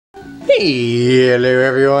Hello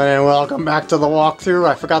everyone and welcome back to the walkthrough.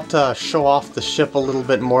 I forgot to show off the ship a little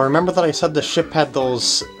bit more. Remember that I said the ship had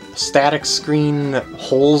those static screen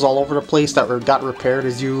holes all over the place that got repaired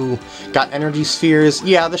as you got energy spheres?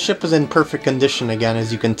 Yeah, the ship is in perfect condition again,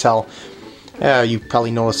 as you can tell. You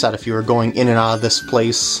probably noticed that if you were going in and out of this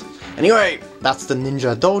place. Anyway, that's the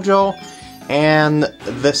Ninja Dojo, and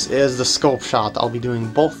this is the scope shot. I'll be doing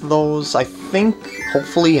both of those, I think,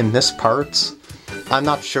 hopefully in this part. I'm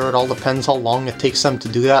not sure, it all depends how long it takes them to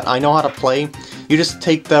do that. I know how to play. You just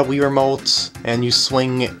take the Wii Remote and you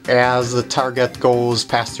swing as the target goes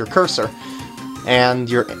past your cursor. And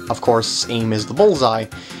your, of course, aim is the bullseye.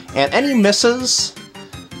 And any misses,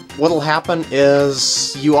 what'll happen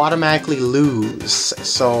is you automatically lose.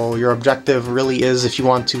 So your objective really is, if you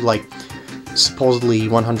want to, like, supposedly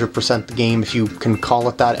 100% the game, if you can call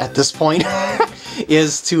it that at this point,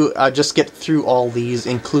 is to just get through all these,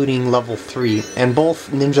 including level 3. And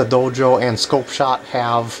both Ninja Dojo and Scope Shot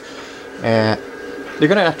have... they're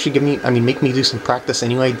gonna actually give me... make me do some practice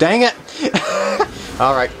anyway. Dang it!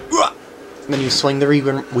 Alright. Then you swing the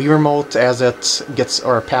Wii Remote as it gets,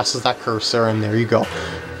 or passes that cursor, and there you go.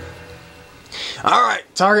 Alright,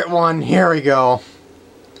 target 1, here we go.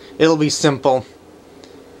 It'll be simple.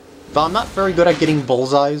 But I'm not very good at getting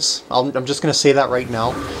bullseyes. I'm just gonna say that right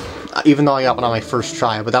now. Even though I got one on my first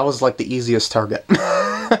try, but that was like the easiest target.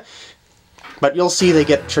 But you'll see they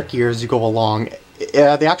get trickier as you go along.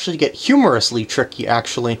 They actually get humorously tricky,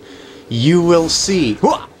 actually. You will see.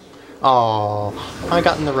 Oh, I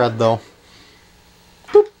got in the red though.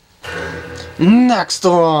 Boop. Next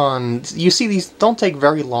one! You see, these don't take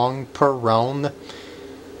very long per round,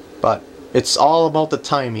 but it's all about the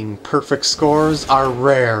timing. Perfect scores are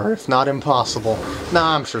rare, if not impossible.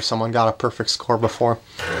 Nah, I'm sure someone got a perfect score before.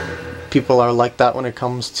 People are like that when it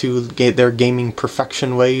comes to their gaming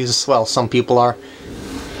perfection ways. Well, some people are.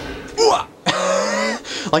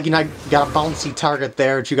 Like, you know, got a bouncy target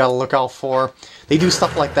there that you gotta look out for. They do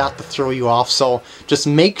stuff like that to throw you off, so just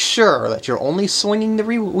make sure that you're only swinging the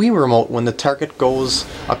Wii Remote when the target goes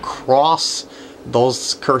across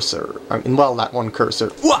those cursor. Well, that one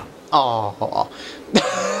cursor. Oh.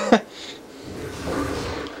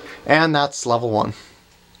 And that's level 1.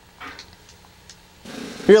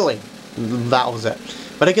 Really, that was it.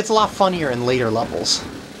 But it gets a lot funnier in later levels.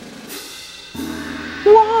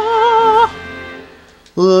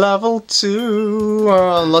 Level 2,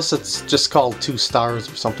 unless it's just called 2 stars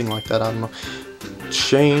or something like that, I don't know.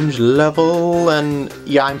 Change level, and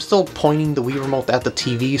yeah, I'm still pointing the Wii Remote at the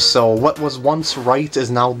TV, so what was once right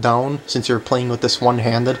is now down, since you're playing with this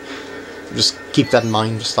one-handed. Just keep that in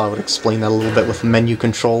mind, just thought I would explain that a little bit with menu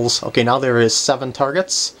controls. Okay, now there is 7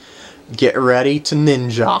 targets. Get ready to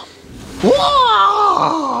ninja.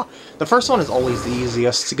 Whoa! The first one is always the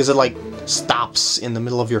easiest, because it, like, stops in the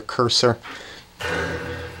middle of your cursor.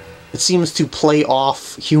 It seems to play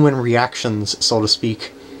off human reactions, so to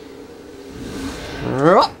speak.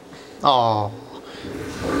 Oh.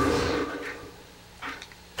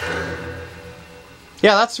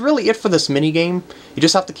 Yeah, that's really it for this minigame. You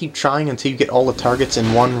just have to keep trying until you get all the targets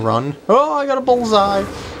in one run. Oh, I got a bullseye!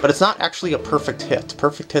 But it's not actually a perfect hit.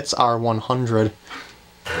 Perfect hits are 100.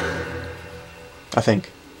 I think.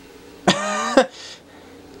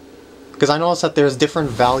 Because I noticed that there's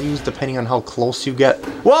different values depending on how close you get.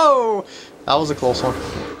 Whoa! That was a close one.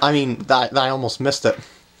 I mean, I almost missed it.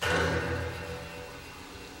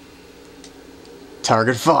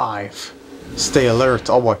 Target 5. Stay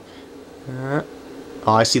alert. Oh boy.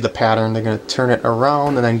 Oh, I see the pattern. They're going to turn it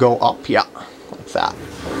around and then go up. Yeah, like that.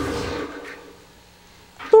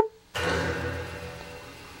 Boop.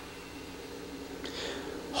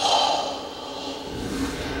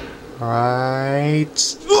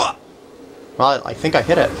 Right. Well, I think I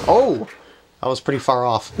hit it. Oh! That was pretty far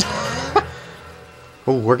off.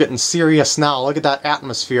 Oh, we're getting serious now. Look at that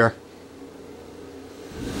atmosphere.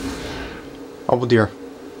 Oh dear.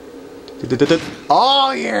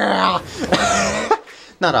 Oh yeah!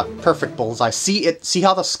 Not a perfect bullseye. See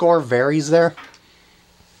how the score varies there?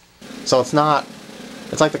 So it's not...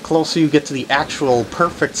 It's like the closer you get to the actual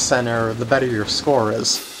perfect center, the better your score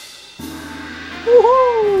is.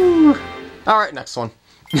 Woohoo! Alright, next one.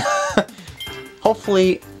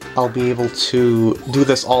 Hopefully I'll be able to do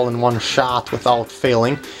this all in one shot without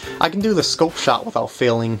failing. I can do the scope shot without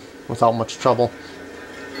failing, without much trouble.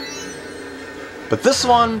 But this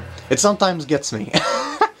one, it sometimes gets me.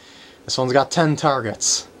 This one's got 10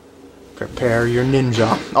 targets. Prepare your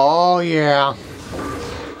ninja. Oh yeah.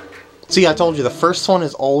 See, I told you, the first one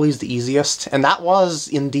is always the easiest, and that was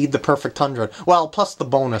indeed the perfect 100. Well, plus the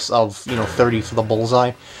bonus of, 30 for the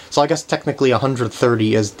bullseye. So I guess technically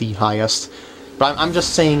 130 is the highest. But I'm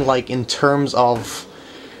just saying, like, in terms of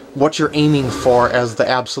what you're aiming for as the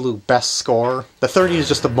absolute best score. The 30 is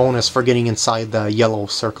just a bonus for getting inside the yellow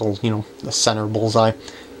circle, you know, the center bullseye.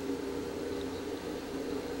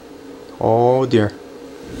 Oh dear.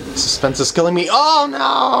 Suspense is killing me.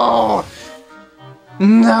 Oh no!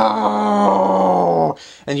 No!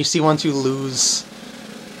 And you see, once you lose,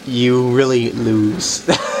 you really lose.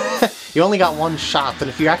 You only got one shot, and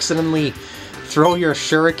if you accidentally throw your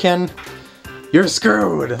shuriken, you're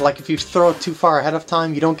screwed! Like, if you throw it too far ahead of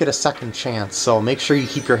time, you don't get a second chance, so make sure you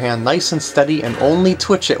keep your hand nice and steady and only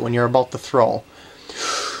twitch it when you're about to throw.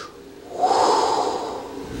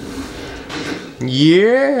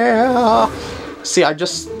 Yeah! See, I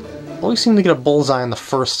just always seem to get a bullseye on the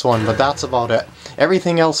first one, but that's about it.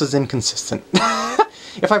 Everything else is inconsistent.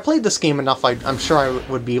 If I played this game enough, I'm sure I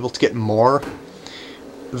would be able to get more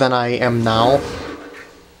than I am now.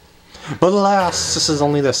 But alas, this is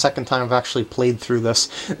only the second time I've actually played through this.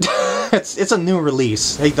 It's a new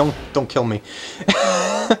release. Hey, don't kill me.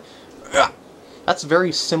 That's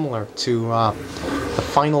very similar to the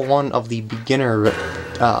final one of the beginner,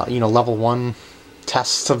 you know, level 1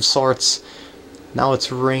 test of sorts. Now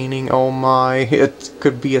it's raining. Oh my! It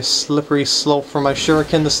could be a slippery slope for my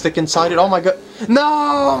shuriken to stick inside it. Oh my god!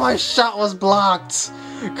 No! My shot was blocked.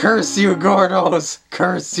 Curse you, Gordos!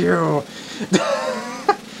 Curse you!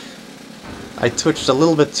 I twitched a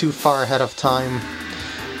little bit too far ahead of time.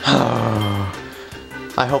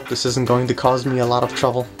 I hope this isn't going to cause me a lot of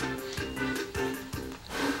trouble.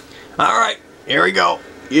 Alright, here we go.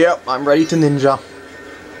 Yep, I'm ready to ninja.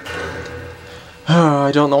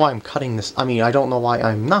 I don't know why I'm cutting this. I mean, I don't know why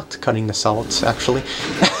I'm not cutting this out, actually.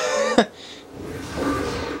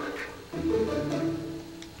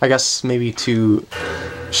 I guess maybe to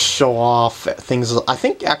show off things. I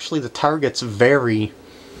think actually the targets vary,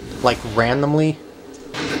 like, randomly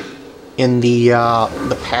in the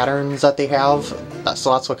patterns that they have,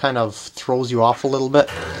 so that's what kind of throws you off a little bit.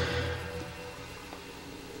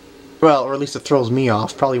 Well, or at least it throws me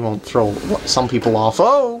off. Probably won't throw some people off.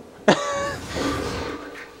 Oh!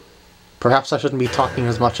 Perhaps I shouldn't be talking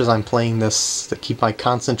as much as I'm playing this to keep my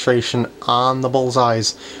concentration on the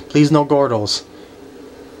bullseyes. Please no Gordos.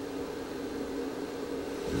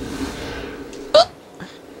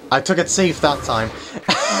 I took it safe that time.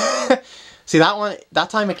 See, that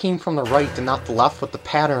time it came from the right and not the left, but the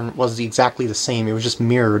pattern was exactly the same. It was just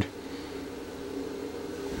mirrored.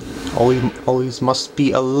 Always must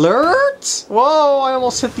be alert! Whoa, I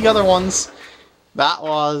almost hit the other ones. That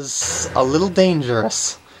was a little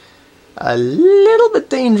dangerous. A little bit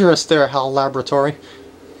dangerous there, HAL Laboratory.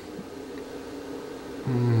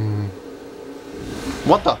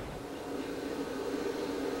 What the?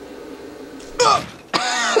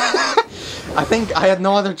 I think I had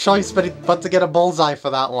no other choice but to get a bullseye for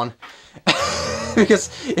that one. Because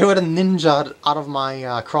it would have ninja'd out of my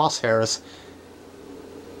crosshairs.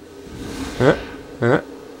 Yeah,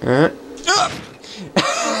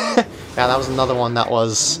 that was another one that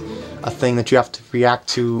was a thing that you have to react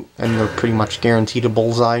to, and you're pretty much guaranteed a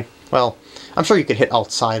bullseye. Well, I'm sure you could hit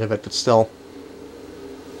outside of it, but still.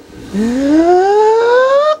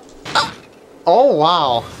 Oh,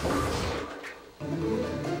 wow.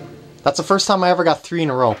 That's the first time I ever got 3 in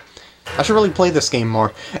a row. I should really play this game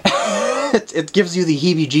more. It gives you the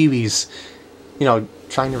heebie-jeebies. You know,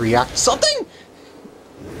 trying to react to something!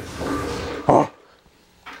 Oh.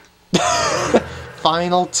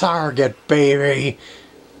 Final target, baby!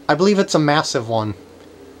 I believe it's a massive one.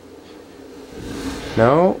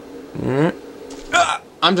 No?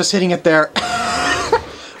 I'm just hitting it there.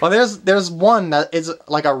 Well, there's one that is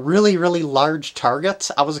like a really, really large target.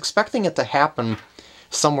 I was expecting it to happen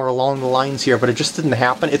somewhere along the lines here, but it just didn't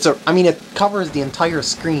happen. I mean, it covers the entire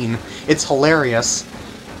screen. It's hilarious.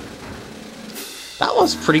 That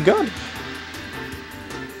was pretty good.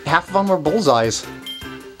 Half of them were bullseyes.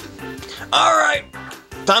 Alright,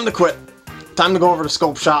 time to quit. Time to go over to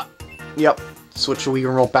scope shot. Yep, switch your Wii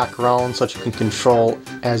remote back around so that you can control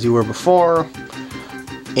as you were before.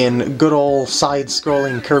 In good old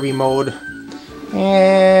side-scrolling Kirby mode.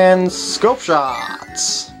 And scope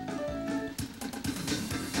shots.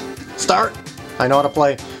 Start! I know how to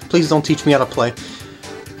play. Please don't teach me how to play.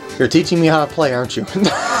 You're teaching me how to play, aren't you?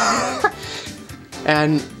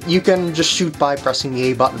 And you can just shoot by pressing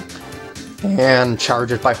the A button. And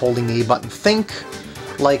charge it by holding the A button. Think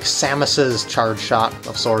like Samus's charge shot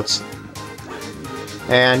of sorts.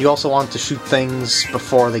 And you also want to shoot things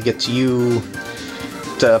before they get to you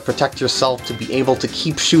to protect yourself, to be able to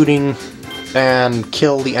keep shooting and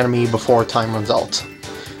kill the enemy before time runs out.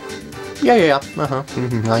 Yeah,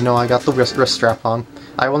 I know, I got the wrist strap on.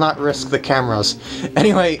 I will not risk the cameras.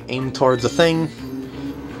 Anyway, aim towards the thing,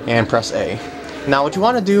 and press A. Now what you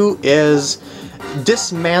want to do is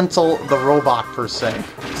dismantle the robot per se.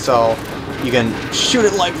 So you can shoot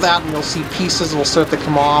it like that and you'll see pieces will start to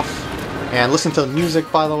come off. And listen to the music,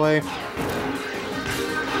 by the way.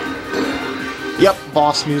 Yep,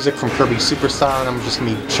 boss music from Kirby Superstar, and I'm just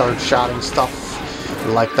going to be charge-shotting stuff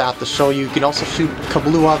like that to show you. You can also shoot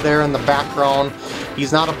Kablooa there in the background.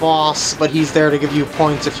 He's not a boss, but he's there to give you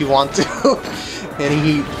points if you want to. And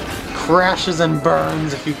he crashes and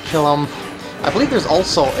burns if you kill him. I believe there's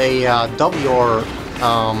also a W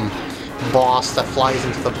boss that flies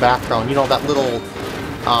into the background. You know, that little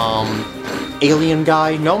alien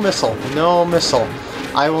guy? No missile. No missile.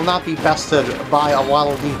 I will not be bested by a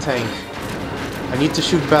Waddle Dee tank. I need to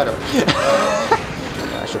shoot better.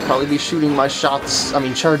 I should probably be shooting my shots,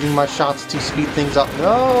 charging my shots to speed things up.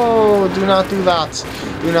 No, do not do that.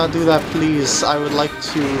 Do not do that, please. I would like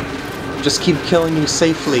to just keep killing you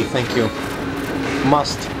safely, thank you.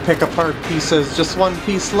 Must pick apart pieces, just one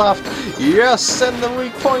piece left. Yes, and the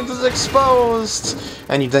weak point is exposed.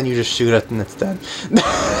 And then you just shoot it and it's dead.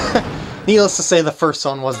 Needless to say, the first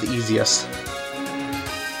one was the easiest.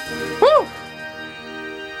 Woo!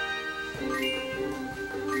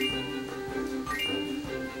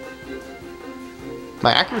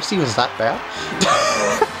 My accuracy was that bad?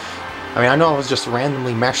 I know I was just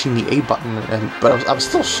randomly mashing the A button, but I was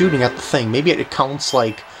still shooting at the thing. Maybe it counts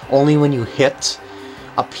like only when you hit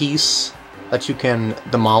a piece that you can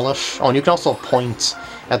demolish. Oh, and you can also point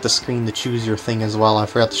at the screen to choose your thing as well. I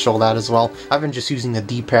forgot to show that as well. I've been just using the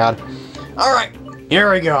D-pad. Alright,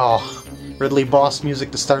 here we go. Ridley boss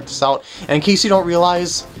music to start this out. And in case you don't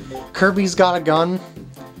realize, Kirby's got a gun.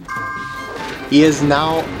 He is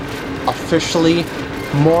now officially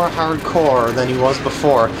more hardcore than he was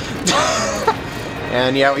before.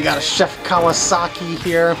 And yeah, we got a Chef Kawasaki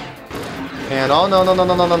here. And oh no,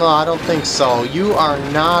 I don't think so. You are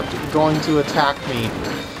not going to attack me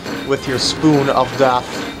with your spoon of death.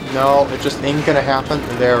 No, it just ain't gonna happen.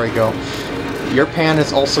 There we go. Your pan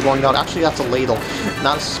is also going down. Actually, that's a ladle,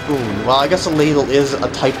 not a spoon. Well, I guess a ladle is a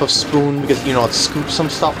type of spoon because, you know, it scoops some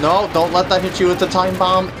stuff. No, don't let that hit you with the time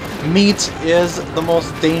bomb. Meat is the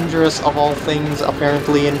most dangerous of all things,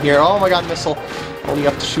 apparently, in here. Oh my god, missile. Only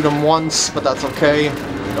have to shoot him once, but that's okay.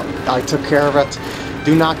 I took care of it.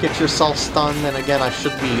 Do not get yourself stunned, and again, I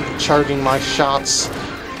should be charging my shots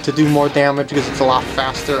to do more damage because it's a lot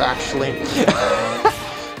faster, actually.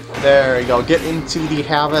 There you go. Get into the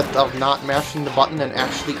habit of not mashing the button and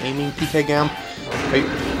actually aiming PkGam.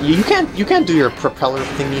 You can't do your propeller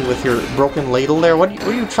thingy with your broken ladle there. What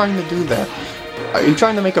are you trying to do there? Are you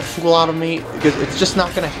trying to make a fool out of me? Because it's just not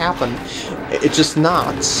going to happen. It's just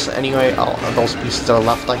not. Anyway, those pieces are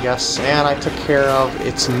left, I guess. And I took care of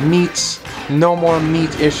its meat. No more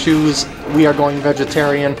meat issues. We are going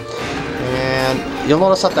vegetarian. And you'll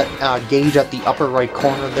notice that gauge at the upper right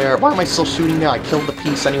corner there. Why am I still shooting there? I killed the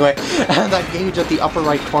piece anyway. And that gauge at the upper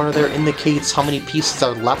right corner there indicates how many pieces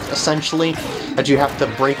are left, essentially, that you have to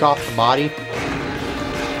break off the body.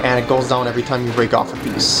 And it goes down every time you break off a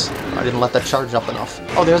piece. I didn't let that charge up enough.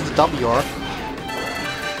 Oh, there's the WR.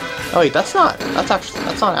 Oh wait, that's not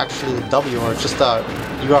actually the WR. It's just a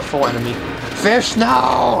UFO enemy. Fish,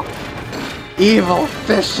 no! Evil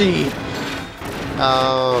fishy!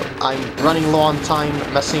 I'm running low on time,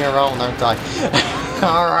 messing around, aren't I?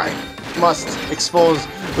 Alright, must expose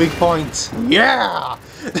weak points. Yeah!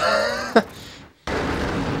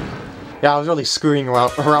 Yeah, I was really screwing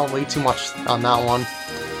around way too much on that one.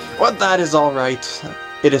 But that is alright.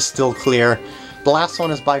 It is still clear. The last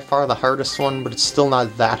one is by far the hardest one, but it's still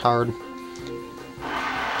not that hard.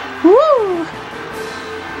 Woo!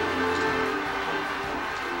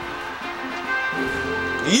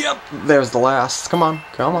 Yep, there's the last. Come on,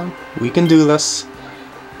 come on. We can do this.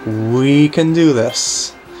 We can do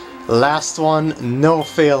this. Last one, no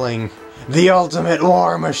failing. The ultimate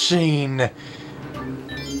war machine.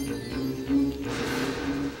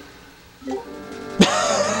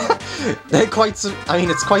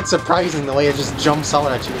 It's quite surprising the way it just jumps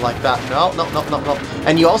out at you like that. No.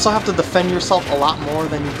 And you also have to defend yourself a lot more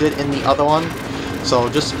than you did in the other one. So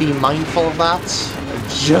just be mindful of that.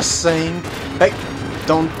 Just saying. Hey,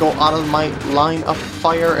 don't go out of my line of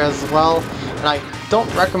fire as well. And I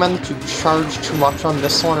don't recommend that you charge too much on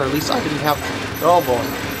this one, or at least I didn't have... Oh boy.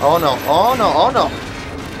 Oh no. Oh no. Oh no.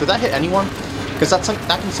 Did that hit anyone? Because that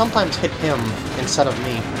can sometimes hit him instead of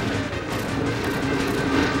me.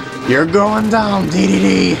 You're going down,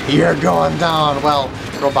 DDD! You're going down! Well,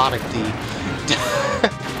 Robotic D.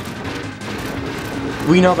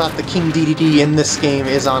 We know that the King DDD in this game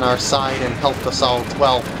is on our side and helped us out.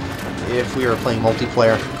 Well, if we were playing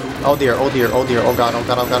multiplayer. Oh dear, oh dear, oh dear, oh god, oh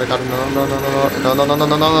god, oh god, oh god, no, no, no, no, no, no, no, no,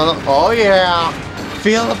 no, no, no, oh yeah!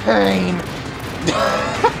 Feel the pain!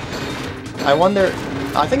 I wonder,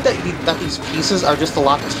 I think that these pieces are just a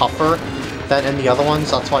lot tougher than in the other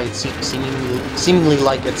ones, that's why it's seemingly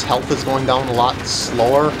like its health is going down a lot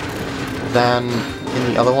slower than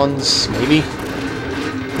in the other ones, maybe?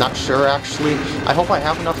 Not sure, actually. I hope I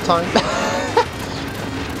have enough time.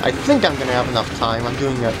 I think I'm gonna have enough time. I'm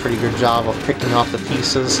doing a pretty good job of picking off the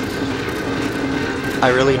pieces. I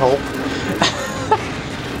really hope.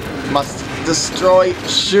 Must destroy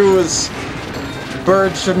shoes.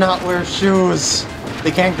 Birds should not wear shoes. They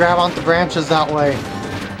can't grab onto branches that way.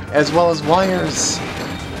 As well as wires.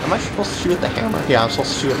 Am I supposed to shoot at the hammer? Yeah, I'm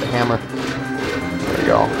supposed to shoot at the hammer. There we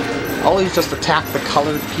go. Always just attack the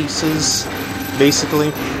colored pieces,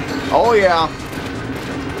 basically. Oh yeah!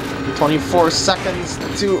 24 seconds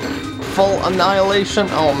to full annihilation.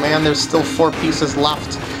 Oh man, there's still 4 pieces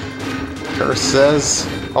left. Curses.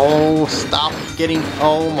 Oh, stop getting...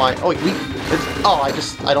 Oh my... Oh, wait,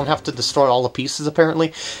 I don't have to destroy all the pieces,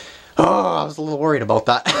 apparently. Oh, I was a little worried about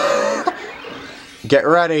that. Get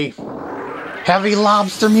ready. Heavy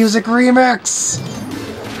Lobster Music Remix!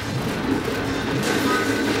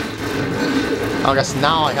 I guess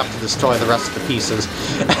now I have to destroy the rest of the pieces.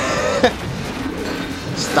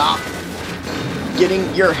 Stop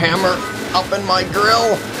getting your hammer up in my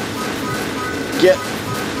grill! Get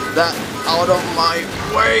that out of my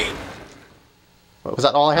way! Was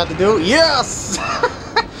that all I had to do? Yes!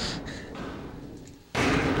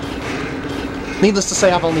 Needless to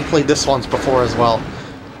say, I've only played this once before as well.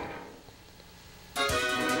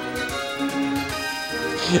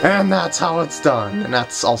 And that's how it's done. And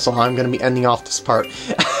that's also how I'm going to be ending off this part.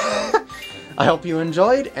 I hope you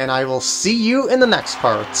enjoyed, and I will see you in the next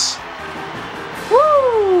parts.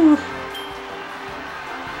 Woo!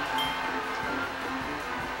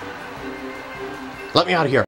 Let me out of here.